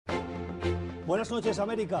Buenas noches,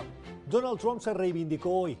 América. Donald Trump se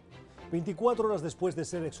reivindicó hoy, 24 horas después de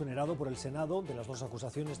ser exonerado por el Senado de las dos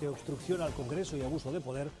acusaciones de obstrucción al Congreso y abuso de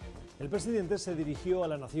poder. El presidente se dirigió a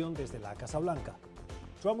la nación desde la Casa Blanca.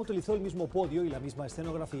 Trump utilizó el mismo podio y la misma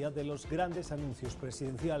escenografía de los grandes anuncios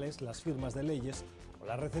presidenciales, las firmas de leyes o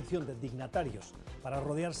la recepción de dignatarios, para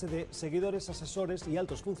rodearse de seguidores, asesores y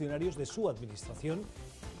altos funcionarios de su administración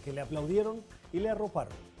que le aplaudieron y le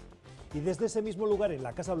arroparon. Y desde ese mismo lugar en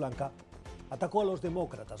la Casa Blanca atacó a los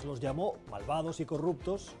demócratas, los llamó malvados y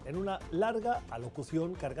corruptos en una larga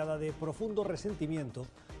alocución cargada de profundo resentimiento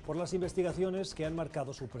por las investigaciones que han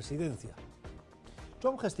marcado su presidencia.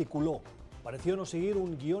 Trump gesticuló, pareció no seguir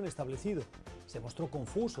un guión establecido, se mostró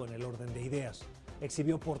confuso en el orden de ideas,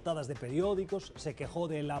 exhibió portadas de periódicos, se quejó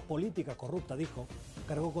de la política corrupta, dijo,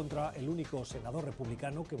 cargó contra el único senador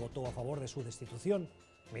republicano que votó a favor de su destitución,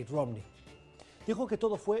 Mitt Romney. Dijo que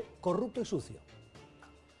todo fue corrupto y sucio.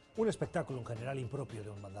 Un espectáculo en general impropio de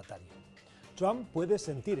un mandatario. Trump puede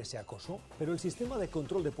sentir ese acoso, pero el sistema de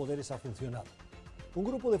control de poderes ha funcionado. Un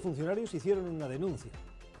grupo de funcionarios hicieron una denuncia.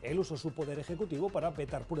 Él usó su poder ejecutivo para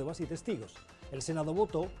vetar pruebas y testigos. El Senado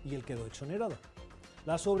votó y él quedó exonerado.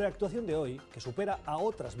 La sobreactuación de hoy, que supera a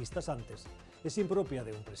otras vistas antes, es impropia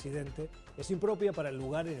de un presidente, es impropia para el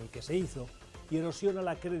lugar en el que se hizo y erosiona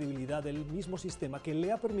la credibilidad del mismo sistema que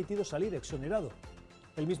le ha permitido salir exonerado.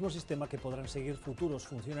 El mismo sistema que podrán seguir futuros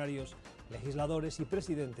funcionarios, legisladores y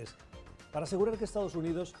presidentes para asegurar que Estados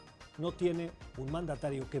Unidos no tiene un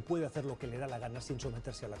mandatario que puede hacer lo que le da la gana sin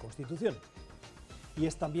someterse a la Constitución. Y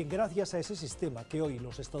es también gracias a ese sistema que hoy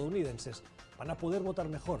los estadounidenses van a poder votar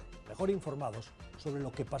mejor informados sobre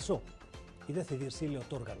lo que pasó y decidir si le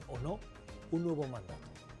otorgan o no un nuevo mandato.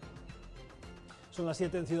 Son las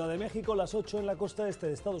 7 en Ciudad de México, las 8 en la costa este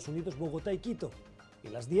de Estados Unidos, Bogotá y Quito, y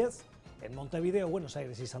las 10 en Montevideo, Buenos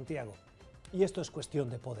Aires y Santiago. Y esto es Cuestión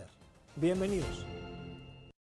de Poder. Bienvenidos.